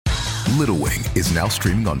Little Wing is now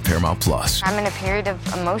streaming on Paramount Plus. I'm in a period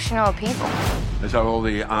of emotional upheaval. Is that all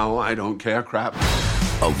the I don't care crap?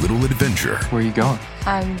 A little adventure. Where are you going?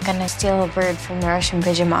 I'm gonna steal a bird from the Russian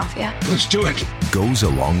pigeon mafia. Let's do it. Goes a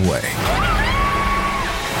long way.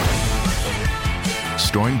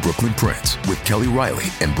 Starring Brooklyn Prince with Kelly Riley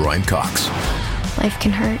and Brian Cox. Life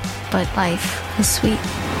can hurt, but life is sweet.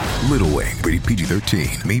 Little Wing, rated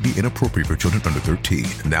PG-13, may be inappropriate for children under 13.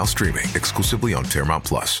 Now streaming exclusively on Paramount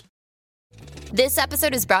Plus. This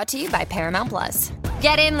episode is brought to you by Paramount Plus.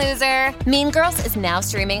 Get in, loser! Mean Girls is now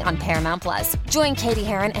streaming on Paramount Plus. Join Katie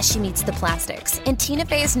Heron as she meets the plastics in Tina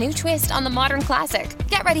Fey's new twist on the modern classic.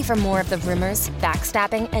 Get ready for more of the rumors,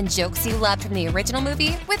 backstabbing, and jokes you loved from the original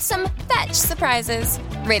movie with some fetch surprises.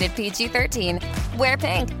 Rated PG-13. Wear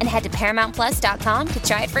pink and head to ParamountPlus.com to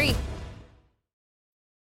try it free.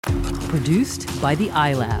 Produced by the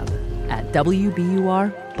iLab at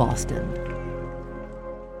WBUR Boston.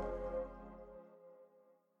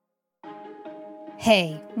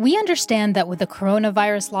 Hey, we understand that with the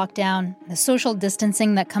coronavirus lockdown, the social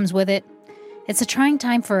distancing that comes with it, it's a trying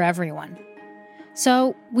time for everyone.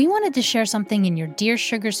 So we wanted to share something in your Dear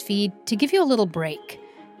Sugars feed to give you a little break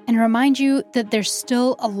and remind you that there's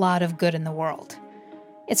still a lot of good in the world.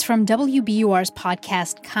 It's from WBUR's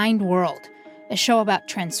podcast Kind World, a show about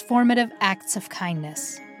transformative acts of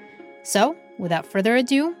kindness. So, without further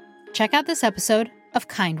ado, check out this episode of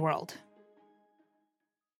Kind World.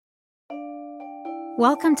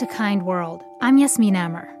 Welcome to Kind World. I'm Yasmin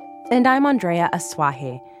Amer. And I'm Andrea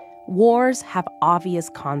Asuaje. Wars have obvious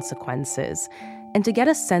consequences. And to get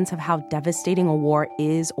a sense of how devastating a war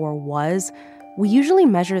is or was, we usually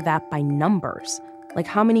measure that by numbers, like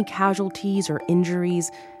how many casualties or injuries,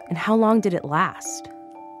 and how long did it last.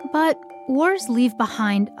 But wars leave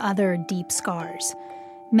behind other deep scars,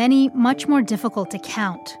 many much more difficult to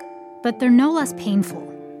count, but they're no less painful.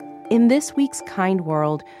 In this week's Kind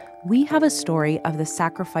World, we have a story of the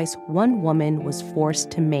sacrifice one woman was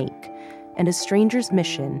forced to make and a stranger's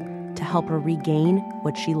mission to help her regain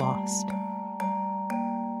what she lost.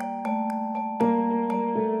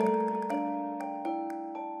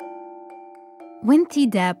 Nguyen Thi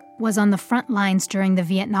Dep was on the front lines during the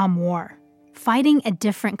Vietnam War, fighting a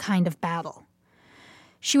different kind of battle.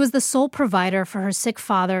 She was the sole provider for her sick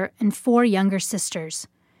father and 4 younger sisters,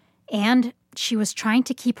 and she was trying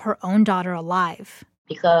to keep her own daughter alive.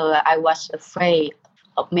 Because I was afraid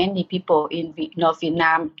of many people in North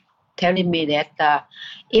Vietnam telling me that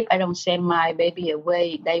if I don't send my baby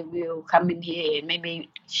away, they will come in here and maybe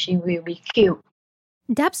she will be killed.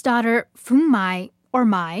 Dep's daughter, Phung Mai, or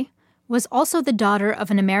Mai, was also the daughter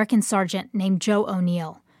of an American sergeant named Joe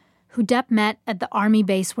O'Neill, who Dep met at the army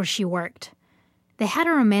base where she worked. They had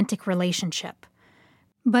a romantic relationship.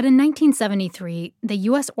 But in 1973, the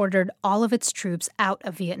U.S. ordered all of its troops out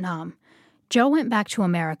of Vietnam. Joe went back to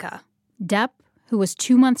America. Dep, who was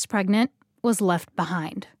 2 months pregnant, was left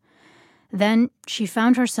behind. Then she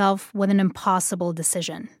found herself with an impossible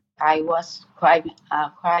decision. I was crying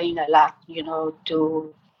a lot,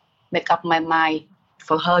 to make up my mind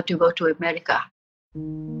for her to go to America.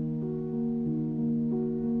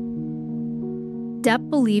 Dep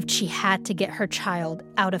believed she had to get her child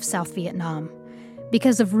out of South Vietnam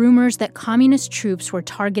because of rumors that communist troops were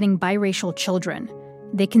targeting biracial children.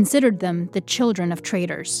 They considered them the children of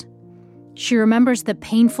traitors. She remembers the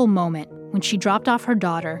painful moment when she dropped off her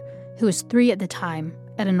daughter, who was 3 at the time,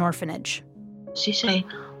 at an orphanage. She said,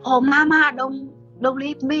 "Oh, Mama, don't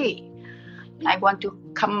leave me. I want to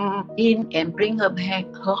come in and bring her back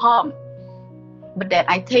her home. But then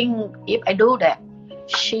I think if I do that,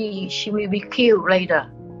 she will be killed later."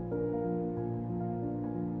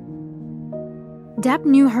 Dep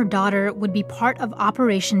knew her daughter would be part of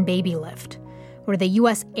Operation Baby Lift, where the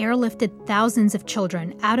U.S. airlifted thousands of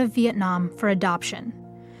children out of Vietnam for adoption.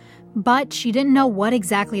 But she didn't know what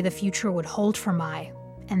exactly the future would hold for Mai,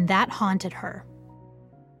 and that haunted her.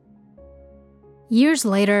 Years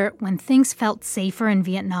later, when things felt safer in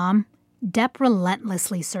Vietnam, Dep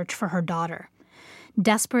relentlessly searched for her daughter.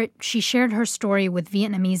 Desperate, she shared her story with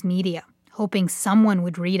Vietnamese media, hoping someone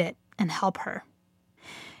would read it and help her.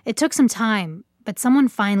 It took some time, but someone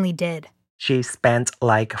finally did. She spent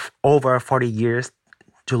over 40 years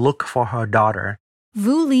to look for her daughter.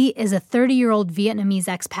 Vu Ly is a 30-year-old Vietnamese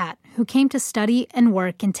expat who came to study and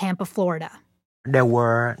work in Tampa, Florida. There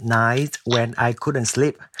were nights when I couldn't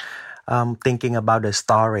sleep, thinking about the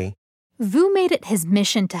story. Vu made it his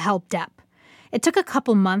mission to help Dep. It took a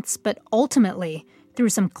couple months, but ultimately, through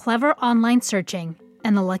some clever online searching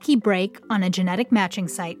and a lucky break on a genetic matching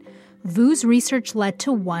site, Vu's research led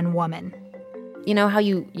to one woman. You know how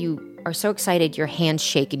you are so excited your hands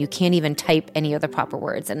shake and you can't even type any of the proper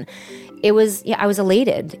words. And I was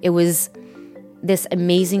elated. It was this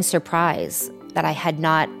amazing surprise that I had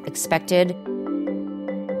not expected.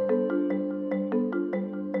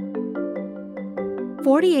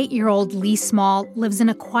 48-year-old Lee Small lives in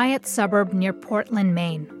a quiet suburb near Portland,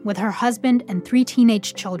 Maine, with her husband and 3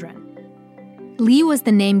 teenage children. Lee was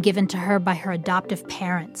the name given to her by her adoptive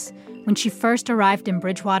parents when she first arrived in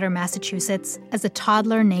Bridgewater, Massachusetts, as a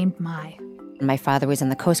toddler named Mai. My father was in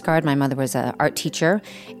the Coast Guard, my mother was an art teacher,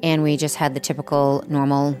 and we just had the typical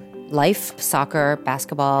normal life, soccer,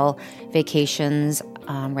 basketball, vacations,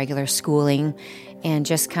 regular schooling, and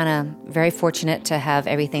just kind of very fortunate to have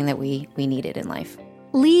everything that we needed in life.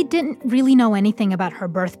 Lee didn't really know anything about her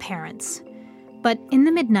birth parents. But in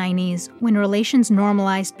the mid-90s, when relations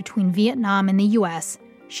normalized between Vietnam and the U.S.,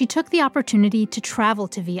 she took the opportunity to travel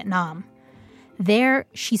to Vietnam. There,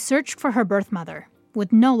 she searched for her birth mother,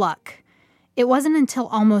 with no luck. It wasn't until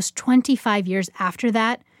almost 25 years after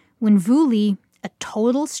that when Vu Lee, a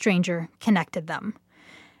total stranger, connected them.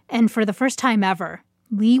 And for the first time ever,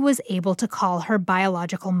 Lee was able to call her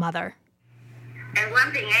biological mother. And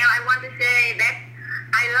one thing else I want to say that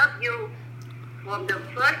I love you from the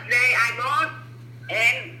first day I born,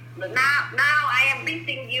 and now I am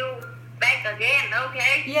missing you back again,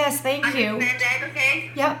 okay? Yes, thank you. Understand that,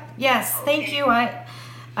 okay? Yep, yes, okay. Thank you. I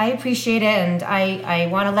appreciate it, and I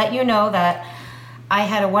want to let you know that I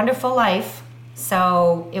had a wonderful life,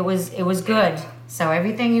 so it was good. So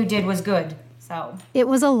everything you did was good. So it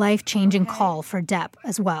was a life-changing call for Deb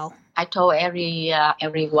as well. I told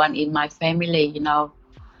everyone in my family,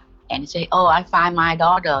 and say, "Oh, I find my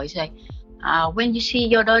daughter." He say, "When you see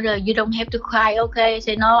your daughter, you don't have to cry, okay?" I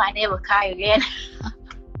say, "No, I never cry again,"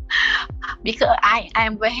 because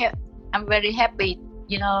I'm very happy,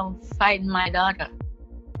 find my daughter.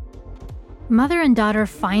 Mother and daughter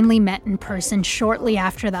finally met in person shortly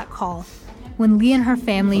after that call, when Lee and her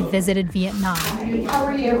family visited Vietnam. How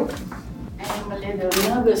are you? I'm a little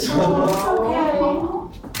nervous. Okay.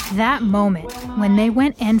 That moment, when they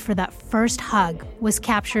went in for that first hug, was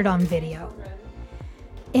captured on video.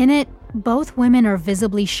 In it, both women are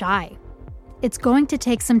visibly shy. It's going to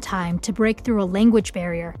take some time to break through a language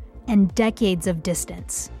barrier and decades of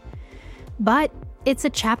distance. But it's a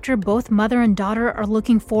chapter both mother and daughter are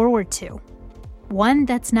looking forward to. One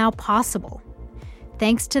that's now possible,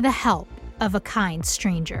 thanks to the help of a kind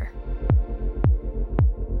stranger.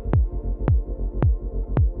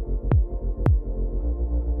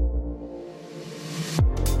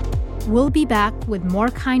 We'll be back with more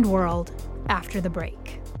Kind World after the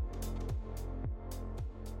break.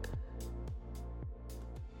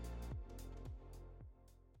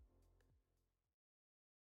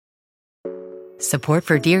 Support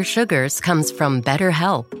for Dear Sugars comes from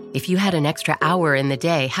BetterHelp. If you had an extra hour in the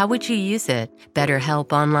day, how would you use it?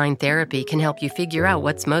 BetterHelp Online Therapy can help you figure out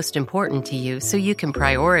what's most important to you so you can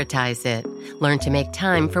prioritize it. Learn to make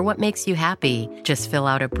time for what makes you happy. Just fill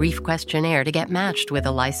out a brief questionnaire to get matched with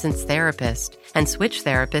a licensed therapist and switch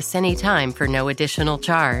therapists anytime for no additional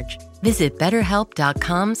charge. Visit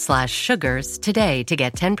BetterHelp.com/sugars today to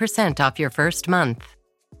get 10% off your first month.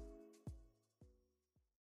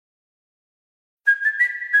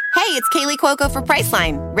 Hey, it's Kaylee Cuoco for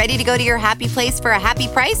Priceline. Ready to go to your happy place for a happy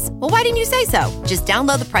price? Well, why didn't you say so? Just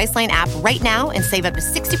download the Priceline app right now and save up to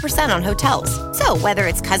 60% on hotels. So whether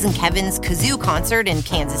it's Cousin Kevin's Kazoo Concert in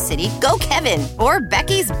Kansas City, go Kevin, or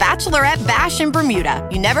Becky's Bachelorette Bash in Bermuda,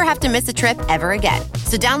 you never have to miss a trip ever again.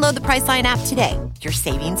 So download the Priceline app today. Your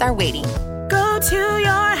savings are waiting. Go to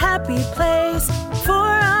your happy place for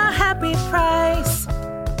a happy price.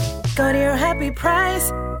 Go to your happy price,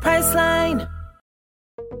 Priceline.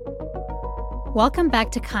 Welcome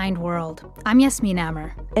back to Kind World. I'm Yasmin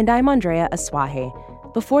Amer. And I'm Andrea Asuaje.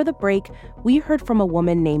 Before the break, we heard from a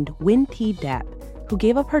woman named Nguyen Thi Dep, who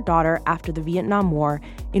gave up her daughter after the Vietnam War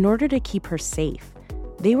in order to keep her safe.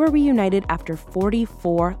 They were reunited after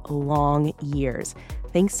 44 long years,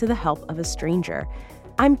 thanks to the help of a stranger.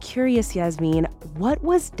 I'm curious, Yasmin, what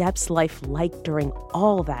was Dep's life like during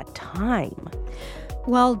all that time?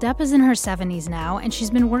 Well, Dep is in her 70s now, and she's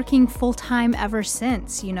been working full-time ever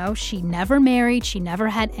since. She never married, she never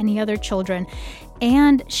had any other children,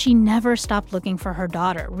 and she never stopped looking for her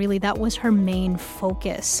daughter. Really, that was her main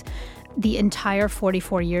focus the entire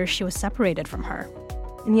 44 years she was separated from her.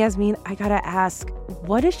 And Yasmin, I gotta ask,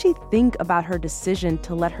 what does she think about her decision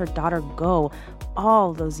to let her daughter go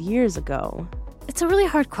all those years ago? It's a really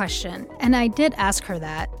hard question, and I did ask her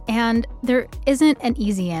that, and there isn't an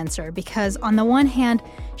easy answer because on the one hand,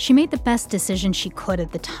 she made the best decision she could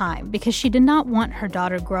at the time because she did not want her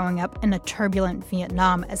daughter growing up in a turbulent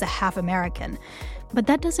Vietnam as a half American. But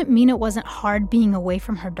that doesn't mean it wasn't hard being away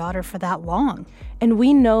from her daughter for that long. And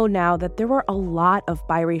we know now that there were a lot of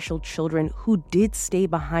biracial children who did stay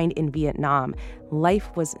behind in Vietnam.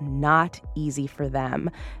 Life was not easy for them.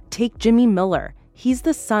 Take Jimmy Miller. He's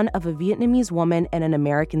the son of a Vietnamese woman and an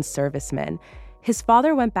American serviceman. His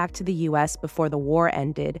father went back to the U.S. before the war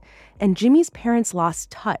ended, and Jimmy's parents lost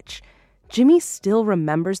touch. Jimmy still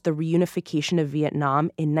remembers the reunification of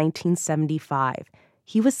Vietnam in 1975.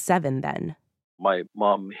 He was 7 then. My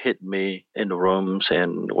mom hid me in the rooms,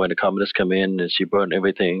 and when the communists come in, and she burned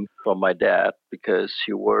everything from my dad because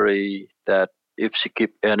she worried that if she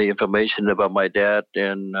keep any information about my dad,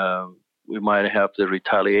 then we might have to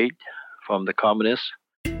retaliate from the communists.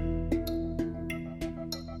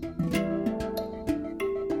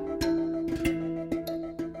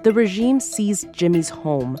 The regime seized Jimmy's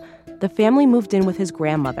home. The family moved in with his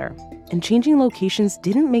grandmother, and changing locations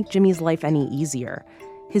didn't make Jimmy's life any easier.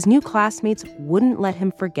 His new classmates wouldn't let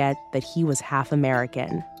him forget that he was half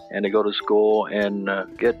American. And I go to school and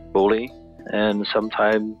get bullied. And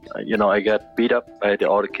sometimes, I got beat up by the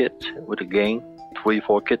other kids with a gang.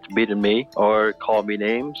 3-4 kids beating me or call me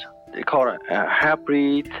names. They call it a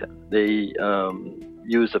half-breed. They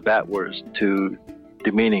use the bad words to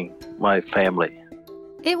demeaning my family.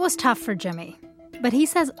 It was tough for Jimmy, but he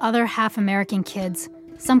says other half-American kids,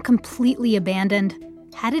 some completely abandoned,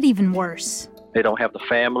 had it even worse. They don't have the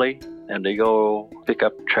family, and they go pick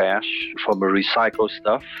up trash from the recycled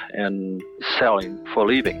stuff and selling for a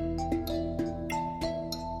living.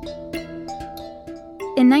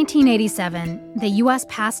 In 1987, the U.S.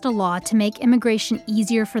 passed a law to make immigration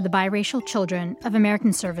easier for the biracial children of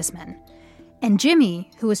American servicemen. And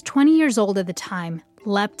Jimmy, who was 20 years old at the time,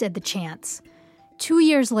 leapt at the chance. 2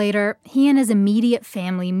 years later, he and his immediate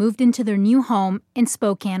family moved into their new home in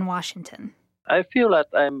Spokane, Washington. I feel that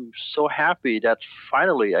I'm so happy that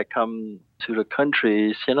finally I come to the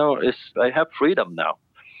country. I have freedom now.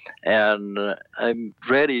 And I'm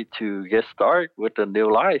ready to get started with a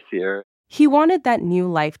new life here. He wanted that new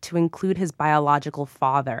life to include his biological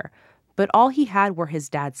father, but all he had were his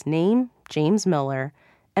dad's name, James Miller,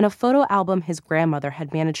 and a photo album his grandmother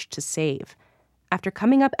had managed to save. After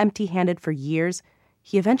coming up empty-handed for years,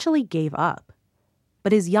 he eventually gave up.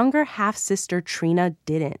 But his younger half-sister Trina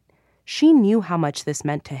didn't. She knew how much this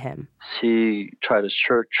meant to him. She tried to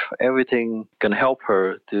search everything can help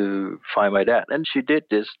her to find my dad. And she did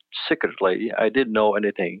this secretly. I didn't know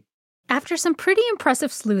anything. After some pretty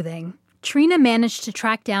impressive sleuthing, Trina managed to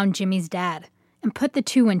track down Jimmy's dad and put the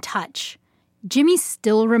two in touch. Jimmy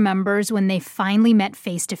still remembers when they finally met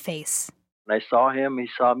face to face. I saw him, he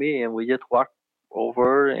saw me, and we just walked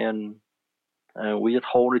over and we just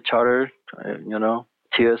hold each other,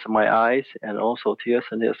 tears in my eyes and also tears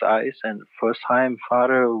in his eyes. And first time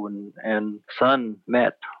father and son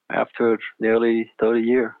met after nearly 30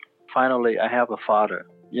 years. Finally, I have a father.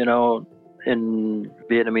 In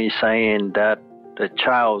Vietnamese saying that the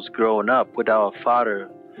child's growing up without a father,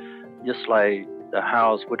 just like the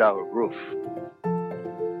house without a roof.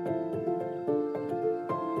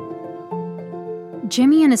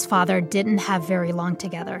 Jimmy and his father didn't have very long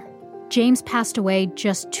together. James passed away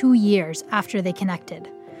just 2 years after they connected.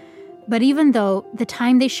 But even though the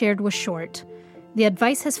time they shared was short, the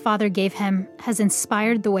advice his father gave him has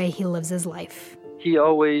inspired the way he lives his life. He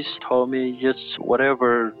always told me, just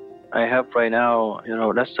whatever I have right now,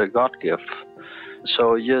 that's a God gift.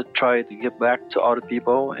 So you try to give back to other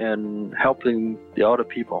people and helping the other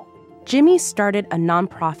people. Jimmy started a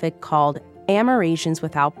nonprofit called Amerasians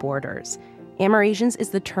Without Borders. Amerasians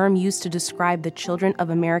is the term used to describe the children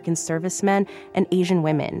of American servicemen and Asian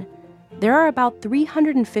women. There are about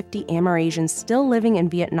 350 Amerasians still living in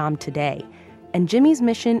Vietnam today, and Jimmy's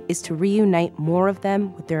mission is to reunite more of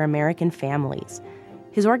them with their American families.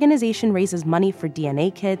 His organization raises money for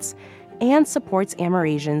DNA kits and supports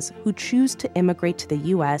Amerasians who choose to immigrate to the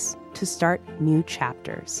U.S. to start new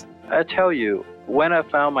chapters. I tell you, when I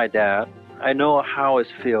found my dad, I know how it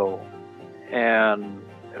feels. And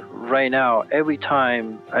right now, every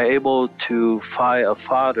time I'm able to find a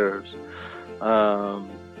father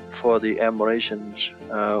for the Amerasians,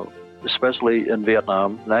 especially in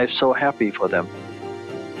Vietnam, and I'm so happy for them.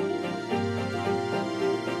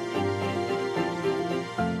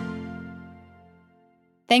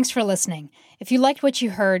 Thanks for listening. If you liked what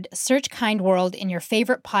you heard, search Kind World in your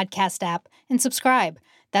favorite podcast app and subscribe.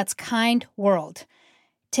 That's Kind World.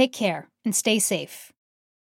 Take care and stay safe.